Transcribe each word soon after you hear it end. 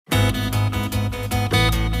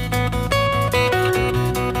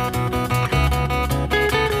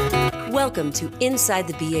Welcome to Inside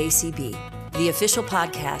the BACB, the official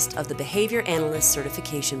podcast of the Behavior Analyst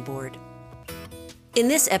Certification Board. In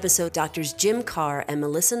this episode, Drs. Jim Carr and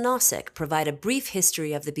Melissa Nosek provide a brief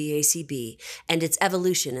history of the BACB and its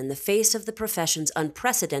evolution in the face of the profession's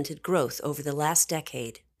unprecedented growth over the last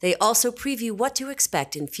decade. They also preview what to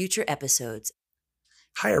expect in future episodes.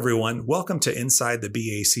 Hi, everyone. Welcome to Inside the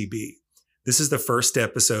BACB. This is the first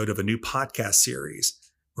episode of a new podcast series.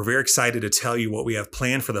 We're very excited to tell you what we have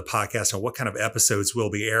planned for the podcast and what kind of episodes we'll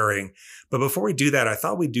be airing. But before we do that, I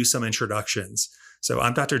thought we'd do some introductions. So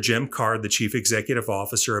I'm Dr. Jim Carr, the Chief Executive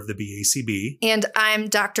Officer of the BACB. And I'm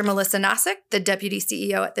Dr. Melissa Nosek, the Deputy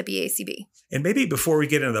CEO at the BACB. And maybe before we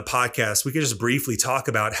get into the podcast, we could just briefly talk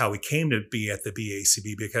about how we came to be at the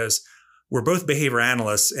BACB, because we're both behavior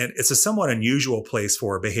analysts, and it's a somewhat unusual place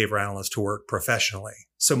for a behavior analyst to work professionally.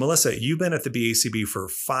 So Melissa, you've been at the BACB for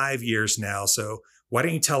 5 years now. So why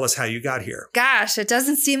don't you tell us how you got here? Gosh, it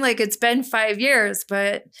doesn't seem like it's been 5 years,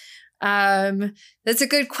 but that's a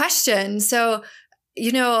good question. So,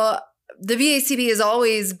 the BACB has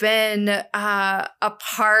always been a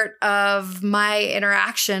part of my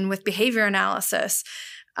interaction with behavior analysis.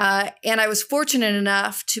 And I was fortunate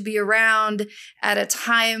enough to be around at a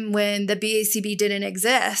time when the BACB didn't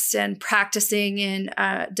exist and practicing in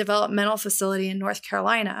a developmental facility in North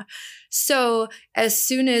Carolina. So as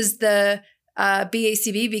soon as the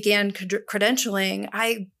BACB began credentialing,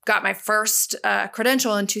 I got my first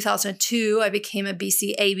credential in 2002. I became a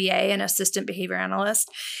BC ABA, an assistant behavior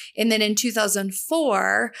analyst. And then in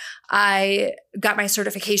 2004, I got my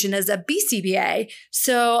certification as a BCBA.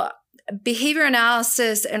 So behavior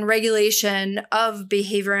analysis and regulation of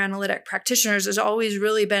behavior analytic practitioners has always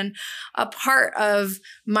really been a part of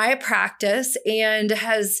my practice and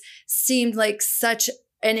has seemed like such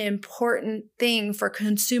an important thing for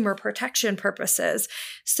consumer protection purposes.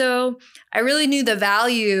 So I really knew the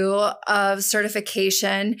value of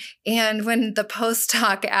certification. And when the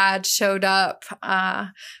postdoc ad showed up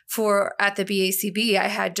at the BACB, I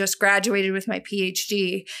had just graduated with my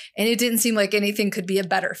PhD, and it didn't seem like anything could be a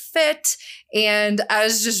better fit. And I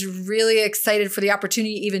was just really excited for the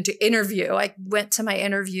opportunity even to interview. I went to my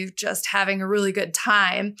interview just having a really good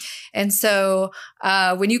time. And so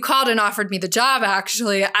when you called and offered me the job,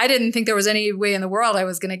 actually, I didn't think there was any way in the world I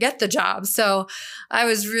was going to get the job. So I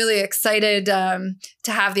was really excited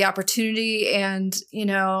to have the opportunity. And,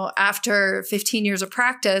 after 15 years of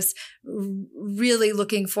practice, really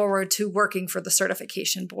looking forward to working for the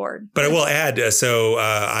certification board. But I will add,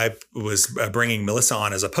 I was bringing Melissa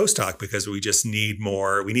on as a postdoc because we needed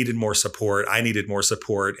more support. I needed more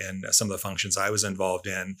support in some of the functions I was involved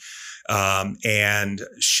in. And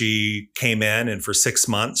she came in, and for 6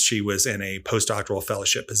 months, she was in a postdoctoral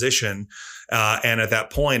fellowship position. And at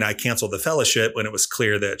that point, I canceled the fellowship when it was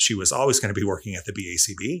clear that she was always going to be working at the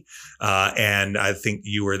BACB. And I think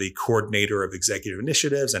you were the coordinator of executive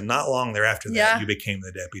initiatives. And not long thereafter that, you became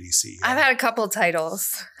the deputy CEO. I've had a couple of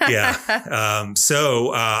titles.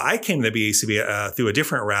 So I came to the BACB through a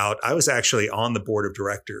different route. I was actually on the board of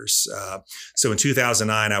directors. So in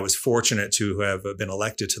 2009, I was fortunate to have been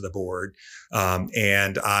elected to the board.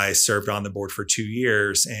 And I served on the board for 2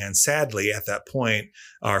 years. And sadly, at that point,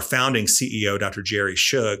 our founding CEO, Dr. Jerry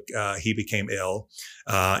Shook, he became ill,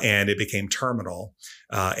 and it became terminal.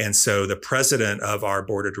 And so the president of our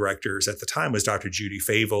board of directors at the time was Dr. Judy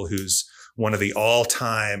Favell, who's one of the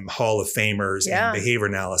all-time Hall of Famers in behavior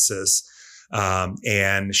analysis.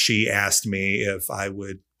 And she asked me if I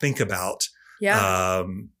would think about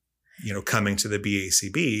coming to the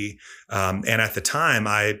BACB. And at the time,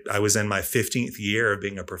 I was in my 15th year of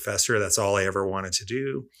being a professor. That's all I ever wanted to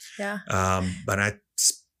do. But I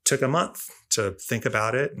took a month to think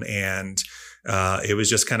about it. And it was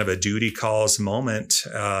just kind of a duty calls moment.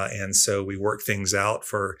 And so we worked things out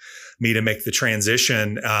for me to make the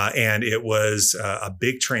transition. And it was a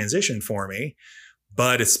big transition for me.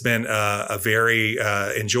 But it's been a very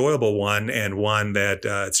enjoyable one, and one that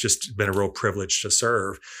it's just been a real privilege to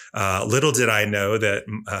serve. Little did I know that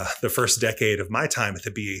the first decade of my time at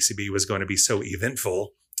the BACB was going to be so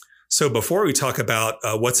eventful. So before we talk about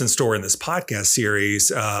what's in store in this podcast series,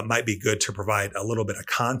 might be good to provide a little bit of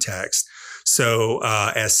context. So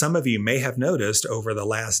as some of you may have noticed, over the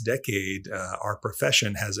last decade, our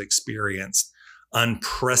profession has experienced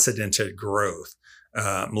unprecedented growth.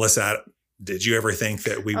 Melissa, did you ever think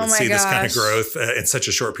that we would see this kind of growth in such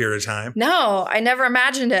a short period of time? No, I never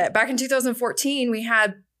imagined it. Back in 2014, we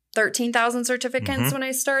had 13,000 certificates when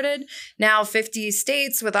I started. Now 50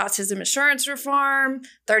 states with autism insurance reform,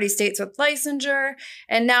 30 states with licensure.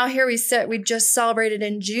 And now here we sit, we just celebrated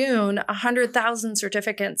in June 100,000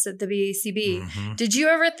 certificates at the BACB. Did you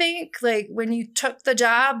ever think, like, when you took the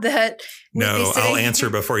job that No, I'll answer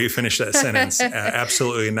before you finish that sentence.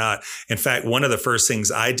 Absolutely not. In fact, one of the first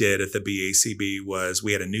things I did at the BACB was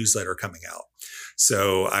we had a newsletter coming out.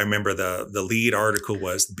 So I remember the lead article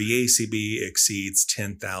was BACB exceeds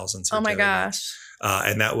 10,000 certificates. Oh my gosh.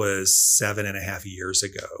 And that was 7.5 years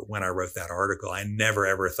ago when I wrote that article. I never,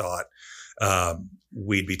 ever thought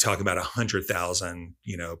we'd be talking about 100,000,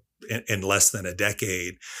 in less than a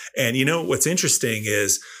decade. And what's interesting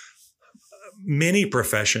is many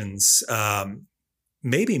professions,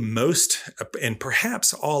 maybe most and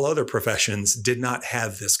perhaps all other professions did not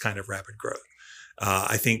have this kind of rapid growth.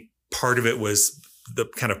 I think part of it was the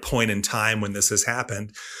kind of point in time when this has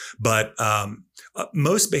happened. But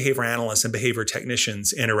most behavior analysts and behavior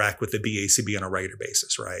technicians interact with the BACB on a regular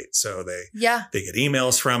basis, right? So they get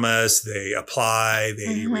emails from us, they apply,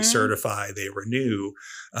 they recertify, they renew.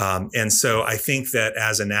 And so I think that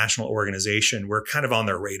as a national organization, we're kind of on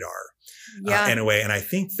their radar in a way. And I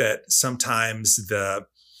think that sometimes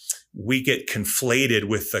we get conflated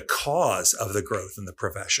with the cause of the growth in the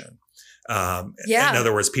profession. In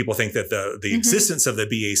other words, people think that the existence of the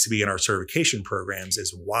BACB in our certification programs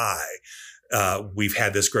is why we've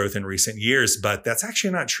had this growth in recent years, but that's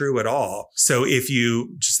actually not true at all. So if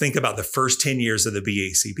you just think about the first 10 years of the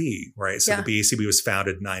BACB, right? So the BACB was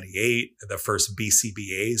founded in 98. The first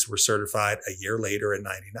BCBAs were certified a year later in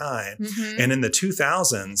 99. And in the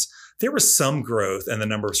 2000s, there was some growth in the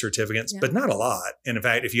number of certificates, but not a lot. And in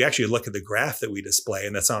fact, if you actually look at the graph that we display,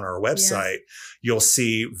 and that's on our website, you'll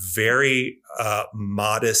see very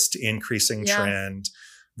modest increasing trend,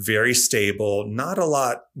 very stable, not a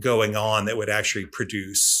lot going on that would actually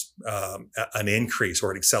produce an increase or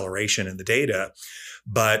an acceleration in the data.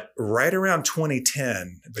 But right around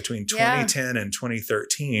 2010, between 2010 and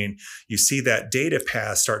 2013, you see that data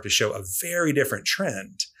path start to show a very different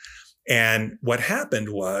trend. And what happened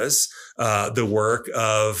was the work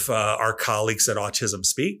of our colleagues at Autism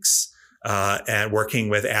Speaks and working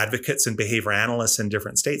with advocates and behavior analysts in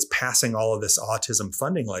different states, passing all of this autism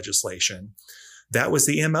funding legislation. That was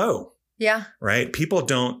the MO. Yeah. Right? People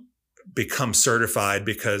don't become certified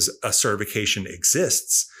because a certification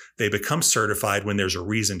exists. They become certified when there's a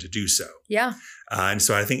reason to do so. Yeah. And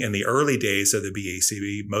so I think in the early days of the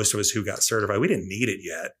BACB, most of us who got certified, we didn't need it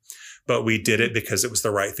yet. But we did it because it was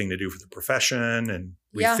the right thing to do for the profession. And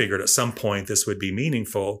we figured at some point this would be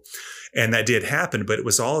meaningful. And that did happen. But it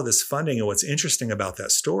was all of this funding. And what's interesting about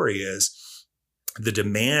that story is the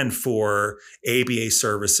demand for ABA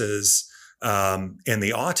services in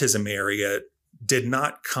the autism area did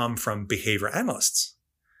not come from behavior analysts.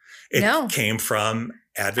 It came from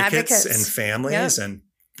advocates and families and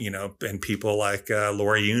people like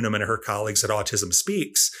Laura Unum and her colleagues at Autism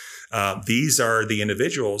Speaks. These are the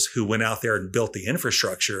individuals who went out there and built the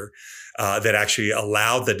infrastructure that actually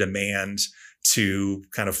allowed the demand to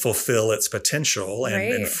kind of fulfill its potential.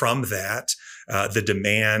 And from that, the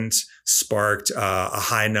demand sparked a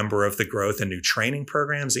high number of the growth in new training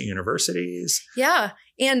programs at universities. Yeah.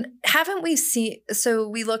 And haven't we seen, so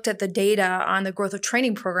we looked at the data on the growth of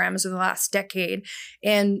training programs over the last decade,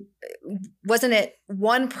 and wasn't it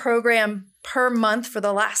one program per month for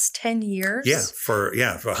the last 10 years? Yeah, for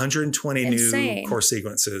 120 new course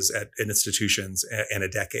sequences at institutions in a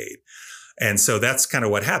decade. And so that's kind of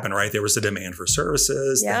what happened, right? There was a demand for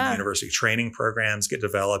services, then the university training programs get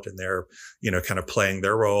developed and they're, kind of playing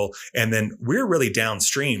their role. And then we're really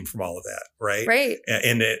downstream from all of that, right? Right.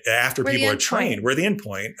 And after people are trained, we're the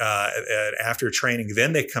endpoint. After training,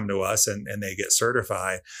 then they come to us and they get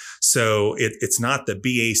certified. So it's not the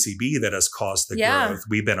BACB that has caused the growth.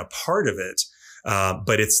 We've been a part of it,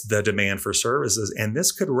 but it's the demand for services. And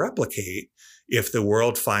this could replicate if the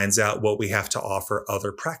world finds out what we have to offer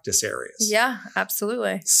other practice areas. Yeah,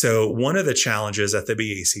 absolutely. So one of the challenges at the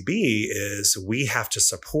BACB is we have to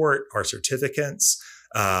support our certificates.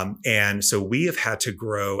 And so we have had to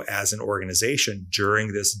grow as an organization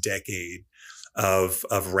during this decade of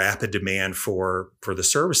rapid demand for the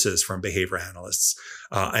services from behavior analysts.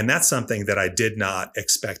 And that's something that I did not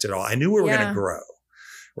expect at all. I knew we were going to grow,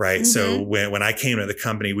 right? So when I came to the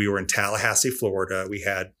company, we were in Tallahassee, Florida. We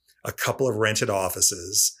had a couple of rented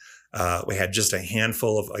offices. We had just a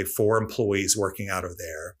handful of like 4 employees working out of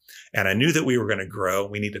there. And I knew that we were going to grow.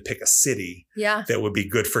 We need to pick a city that would be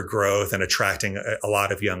good for growth and attracting a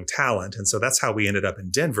lot of young talent. And so that's how we ended up in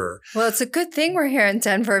Denver. Well, it's a good thing we're here in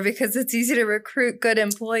Denver because it's easy to recruit good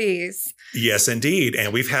employees. Yes, indeed.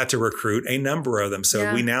 And we've had to recruit a number of them.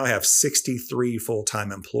 So we now have 63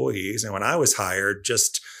 full-time employees. And when I was hired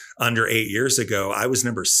just under 8 years ago, I was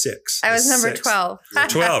number 6. I was number 12.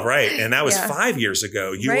 12, right. And that was 5 years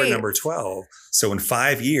ago. You were number 12. So in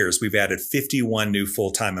 5 years, we've added 51 new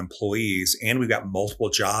full-time employees, and we've got multiple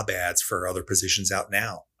job ads for other positions out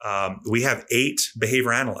now. We have 8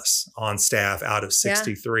 behavior analysts on staff out of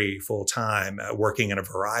 63 full-time, working in a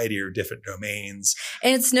variety of different domains.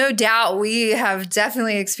 And it's no doubt we have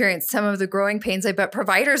definitely experienced some of the growing pains I bet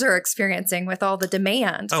providers are experiencing with all the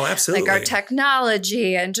demand. Oh, absolutely. Like our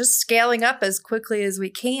technology and just scaling up as quickly as we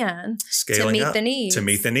can to meet the needs. To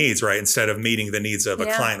meet the needs, right? Instead of meeting the needs of a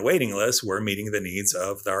client waiting list, we're meeting the needs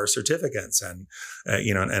of our certificates and,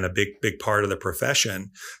 and a big part of the profession.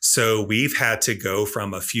 So we've had to go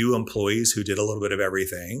from a few employees who did a little bit of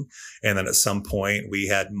everything. And then at some point we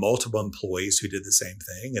had multiple employees who did the same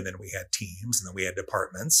thing. And then we had teams and then we had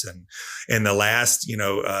departments. And in the last,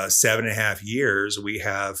 7.5 years, we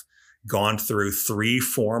have gone through 3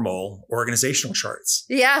 formal organizational charts.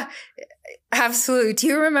 Yeah, absolutely. Do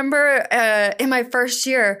you remember in my first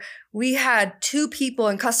year, we had 2 people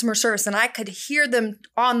in customer service and I could hear them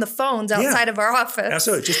on the phones outside of our office.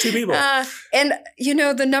 Absolutely. Just 2 people. And,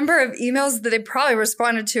 the number of emails that they probably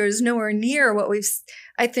responded to is nowhere near what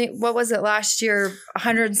I think, what was it last year?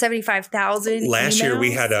 175,000 Last year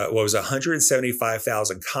we had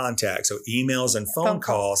 175,000 contacts. So emails and phone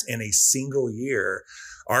calls in a single year.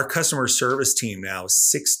 Our customer service team now is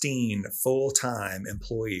 16 full-time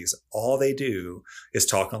employees. All they do is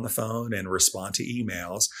talk on the phone and respond to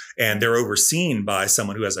emails. And they're overseen by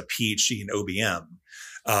someone who has a PhD in OBM.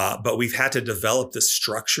 But we've had to develop the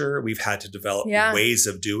structure. We've had to develop ways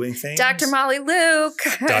of doing things. Dr. Molly Luke.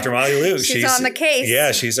 Dr. Molly Luke. She's on the case.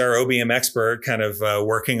 Yeah, she's our OBM expert, kind of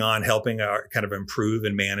working on helping our kind of improve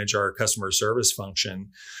and manage our customer service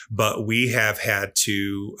function. But we have had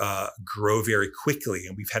to grow very quickly,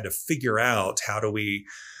 and we've had to figure out how do we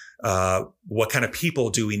what kind of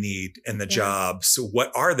people do we need in the jobs?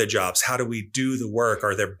 What are the jobs? How do we do the work?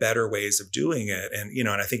 Are there better ways of doing it? And,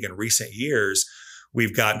 and I think in recent years,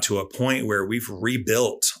 we've gotten to a point where we've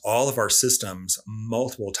rebuilt all of our systems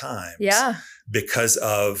multiple times because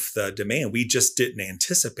of the demand. We just didn't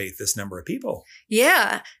anticipate this number of people.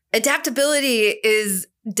 Yeah. Adaptability is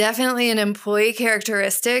definitely an employee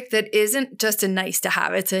characteristic that isn't just a nice to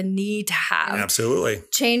have. It's a need to have. Absolutely.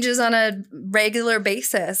 Changes on a regular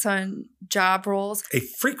basis on job roles. A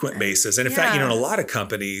frequent basis. And in fact, in a lot of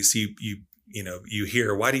companies, you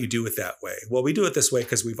hear, why do you do it that way? Well, we do it this way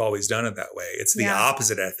because we've always done it that way. It's the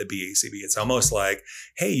opposite at the BACB. It's almost like,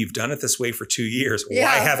 hey, you've done it this way for 2 years.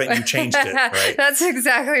 Why haven't you changed it? Right? That's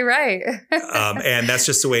exactly right. And that's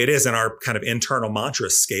just the way it is. And our kind of internal mantra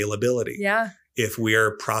is scalability. Yeah. If we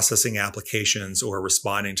are processing applications or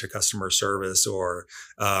responding to customer service or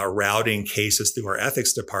routing cases through our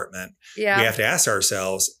ethics department, we have to ask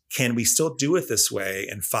ourselves, can we still do it this way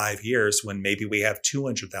in 5 years when maybe we have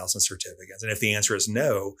 200,000 certificates? And if the answer is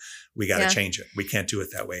no, we got to change it. We can't do it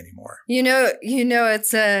that way anymore.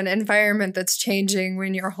 It's an environment that's changing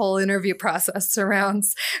when your whole interview process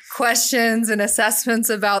surrounds questions and assessments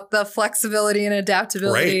about the flexibility and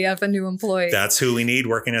adaptability of a new employee. That's who we need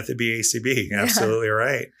working at the BACB. Absolutely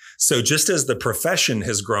right. So just as the profession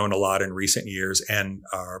has grown a lot in recent years and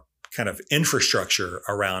our kind of infrastructure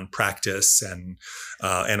around practice and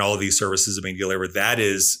all of these services being delivered, that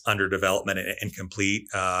is under development and incomplete.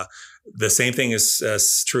 The same thing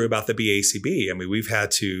is true about the BACB. I mean, we've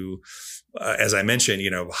had to, as I mentioned,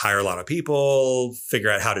 hire a lot of people, figure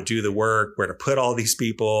out how to do the work, where to put all these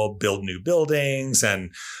people, build new buildings.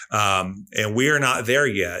 And we are not there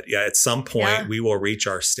yet. Yeah. At some point we will reach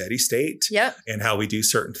our steady state and how we do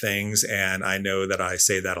certain things. And I know that I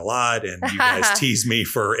say that a lot and you guys tease me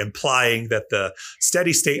for implying that the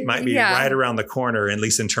steady state might be right around the corner, at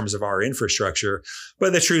least in terms of our infrastructure.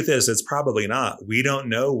 But the truth is it's probably not. We don't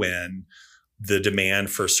know when the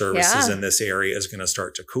demand for services in this area is going to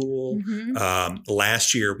start to cool. Mm-hmm.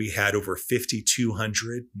 Last year, we had over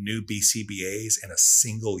 5,200 new BCBAs in a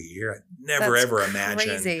single year. I never, ever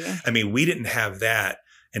imagined. Crazy. I mean, we didn't have that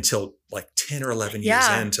until like 10 or 11 years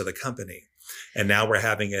into the company. And now we're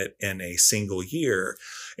having it in a single year.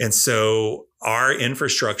 And so our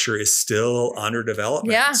infrastructure is still under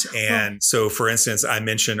development. Yeah. And so, for instance, I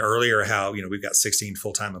mentioned earlier how, we've got 16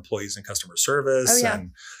 full-time employees in customer service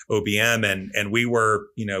and OBM, and we were,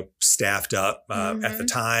 staffed up at the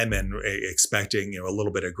time and expecting, a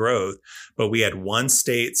little bit of growth. But we had one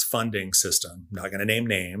state's funding system, not going to name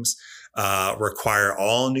names, require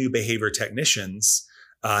all new behavior technicians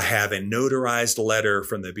have a notarized letter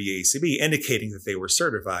from the BACB indicating that they were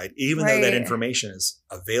certified, even though that information is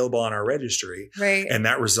available on our registry. Right. And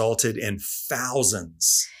that resulted in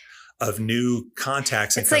thousands of new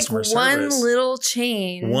contacts in customer service. It's like one little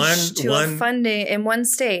change to funding in one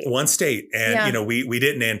state. One state. And, we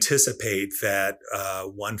didn't anticipate that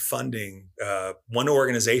one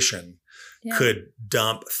organization could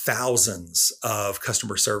dump thousands of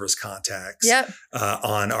customer service contacts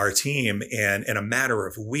on our team in a matter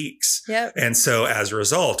of weeks. And so as a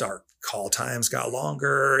result, our call times got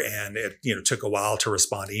longer and it, took a while to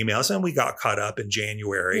respond to emails, and we got caught up in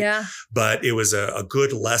January. But it was a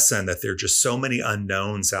good lesson that there are just so many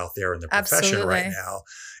unknowns out there in the profession right now.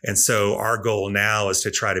 And so our goal now is to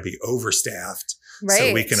try to be overstaffed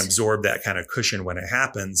so we can absorb that kind of cushion when it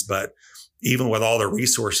happens. But even with all the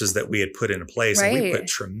resources that we had put into place, and we put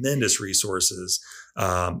tremendous resources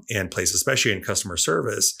in place, especially in customer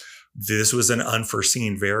service, this was an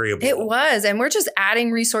unforeseen variable. It was. And we're just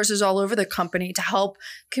adding resources all over the company to help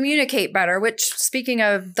communicate better, which, speaking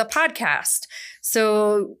of the podcast,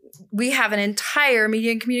 so we have an entire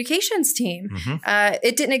media and communications team.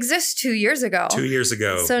 It didn't exist 2 years ago. 2 years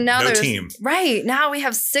ago. So now no team. Right. Now we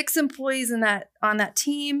have 6 employees on that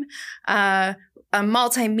team. A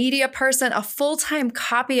multimedia person, a full-time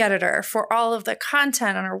copy editor for all of the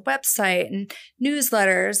content on our website and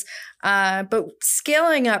newsletters, but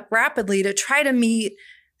scaling up rapidly to try to meet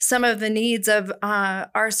some of the needs of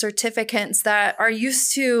our certificants that are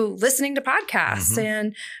used to listening to podcasts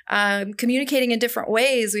and communicating in different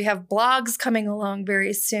ways. We have blogs coming along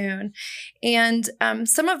very soon. And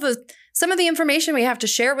some of the information we have to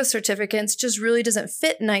share with certificants just really doesn't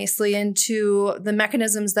fit nicely into the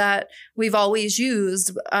mechanisms that we've always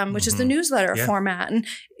used, which is the newsletter format. And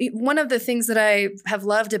one of the things that I have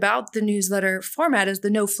loved about the newsletter format is the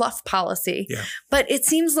no fluff policy. But it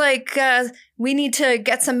seems like we need to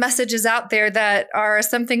get some messages out there that are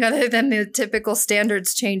something other than the typical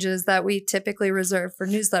standards changes that we typically reserve for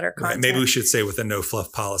newsletter content. Maybe we should say what the no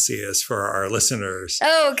fluff policy is for our listeners.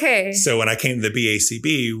 Oh, okay. So when I came to the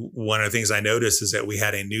BACB, one of the things I noticed is that we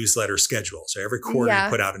had a newsletter schedule. So every quarter we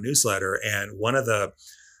put out a newsletter, and one of the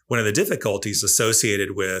difficulties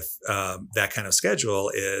associated with that kind of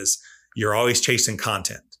schedule is you're always chasing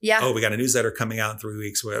content. Oh, we got a newsletter coming out in 3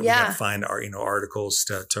 weeks. We got to find our articles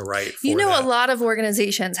to write for a lot of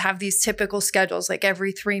organizations have these typical schedules like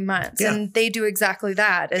every 3 months, and they do exactly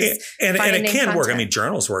that. And it can work. I mean,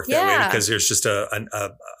 journals work that way because there's just a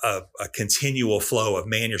continual flow of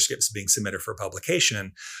manuscripts being submitted for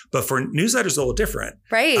publication. But for newsletters, it's a little different.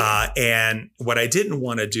 And what I didn't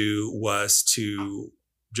want to do was to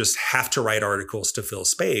just have to write articles to fill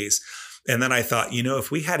space. And then I thought,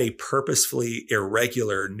 if we had a purposefully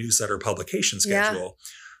irregular newsletter publication schedule,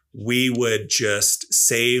 we would just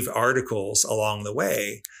save articles along the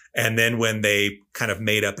way. And then when they kind of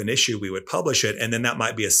made up an issue, we would publish it. And then that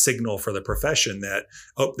might be a signal for the profession that,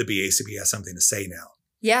 the BACB has something to say now.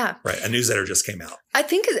 Right. A newsletter just came out. I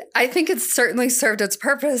think it's certainly served its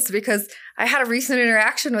purpose, because I had a recent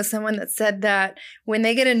interaction with someone that said that when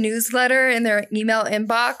they get a newsletter in their email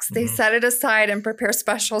inbox, they set it aside and prepare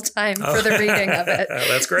special time for the reading of it.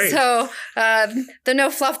 That's great. So the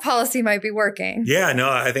no fluff policy might be working. Yeah, no,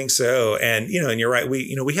 I think so. And, and you're right.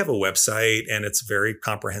 We have a website, and it's very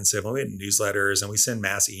comprehensive. We have newsletters, and we send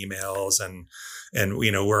mass emails, and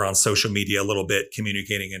we're on social media a little bit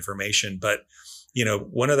communicating information. But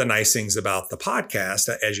one of the nice things about the podcast,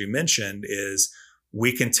 as you mentioned, is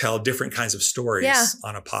we can tell different kinds of stories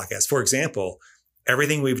on a podcast. For example,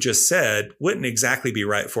 everything we've just said wouldn't exactly be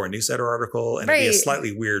right for a newsletter article, and it'd be a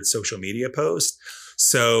slightly weird social media post.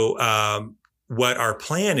 So what our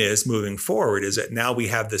plan is moving forward is that now we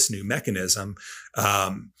have this new mechanism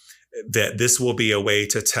that this will be a way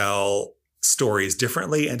to tell stories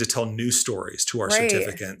differently and to tell new stories to our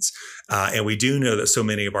certificants. And we do know that so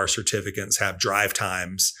many of our certificants have drive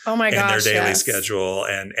times in their daily schedule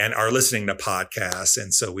and are listening to podcasts.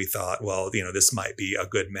 And so we thought, this might be a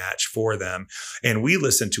good match for them. And we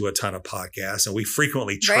listen to a ton of podcasts, and we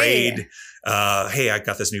frequently trade, hey, I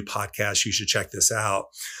got this new podcast, you should check this out.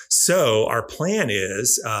 So our plan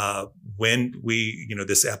is when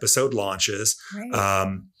this episode launches,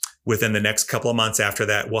 within the next couple of months after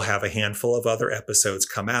that, we'll have a handful of other episodes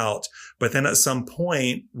come out. But then at some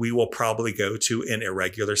point, we will probably go to an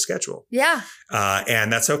irregular schedule. Yeah.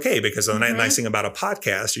 And that's okay, because the nice thing about a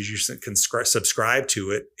podcast is you can subscribe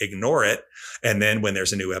to it, ignore it. And then when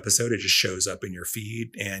there's a new episode, it just shows up in your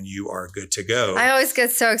feed and you are good to go. I always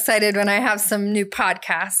get so excited when I have some new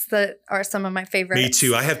podcasts that are some of my favorites. Me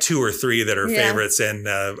too. I have 2 or 3 that are favorites. And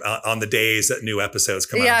on the days that new episodes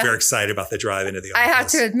come out, I'm very excited about the drive into the office. I have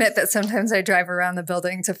to admit that sometimes I drive around the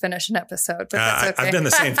building to finish an episode. But that's okay. I've done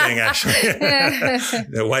the same thing, actually.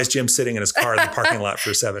 Why is Jim sitting in his car in the parking lot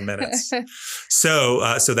for 7 minutes? So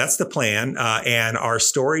that's the plan. And our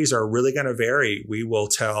stories are really going to vary. We will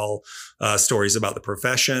tell stories about the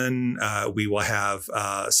profession. We will have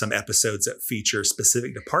some episodes that feature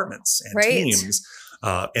specific departments and teams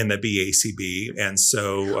in the BACB. And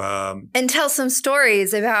so... and tell some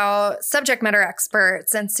stories about subject matter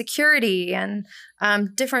experts and security and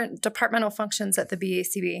different departmental functions at the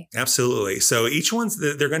BACB. Absolutely. So each one's,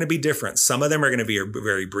 they're going to be different. Some of them are going to be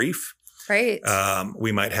very brief. Right.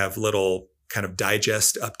 We might have little kind of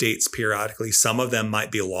digest updates periodically. Some of them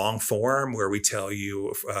might be long form, where we tell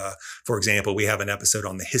you, for example, we have an episode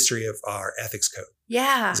on the history of our ethics code.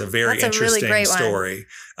 Yeah. It's a very interesting really story.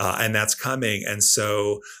 And that's coming. And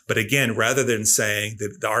so, but again, rather than saying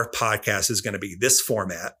that our podcast is going to be this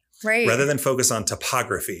format, rather than focus on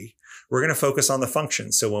topography, we're going to focus on the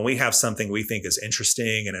function. So when we have something we think is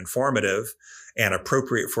interesting and informative and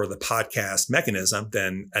appropriate for the podcast mechanism,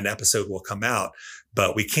 then an episode will come out.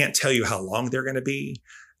 But we can't tell you how long they're going to be,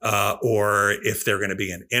 or if they're going to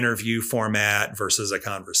be an interview format versus a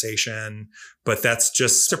conversation. But that's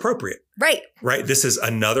just appropriate. Right. This is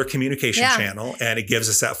another communication channel, and it gives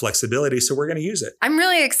us that flexibility. So we're going to use it. I'm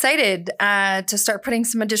really excited to start putting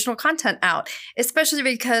some additional content out, especially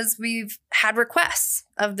because we've had requests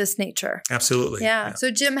of this nature. Absolutely. Yeah.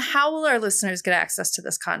 So Jim, how will our listeners get access to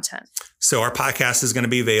this content? So our podcast is going to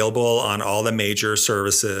be available on all the major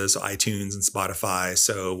services, iTunes and Spotify.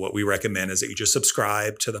 So what we recommend is that you just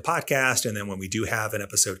subscribe to the podcast. And then when we do have an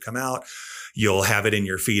episode come out, you'll have it in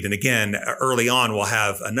your feed. And again, early on, we'll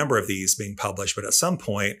have a number of these being published, but at some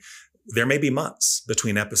point, there may be months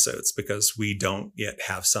between episodes because we don't yet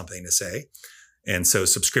have something to say. And so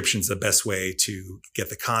subscription is the best way to get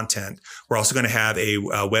the content. We're also going to have a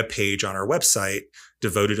web page on our website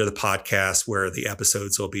devoted to the podcast where the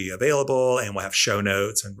episodes will be available, and we'll have show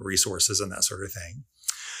notes and resources and that sort of thing.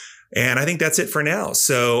 And I think that's it for now.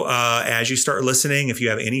 So as you start listening, if you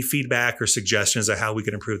have any feedback or suggestions of how we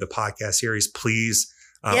can improve the podcast series, please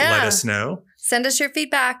let us know. Send us your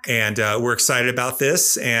feedback. And we're excited about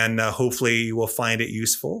this, and hopefully you will find it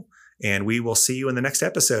useful. And we will see you in the next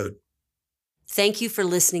episode. Thank you for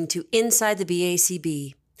listening to Inside the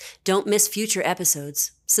BACB. Don't miss future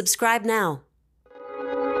episodes. Subscribe now.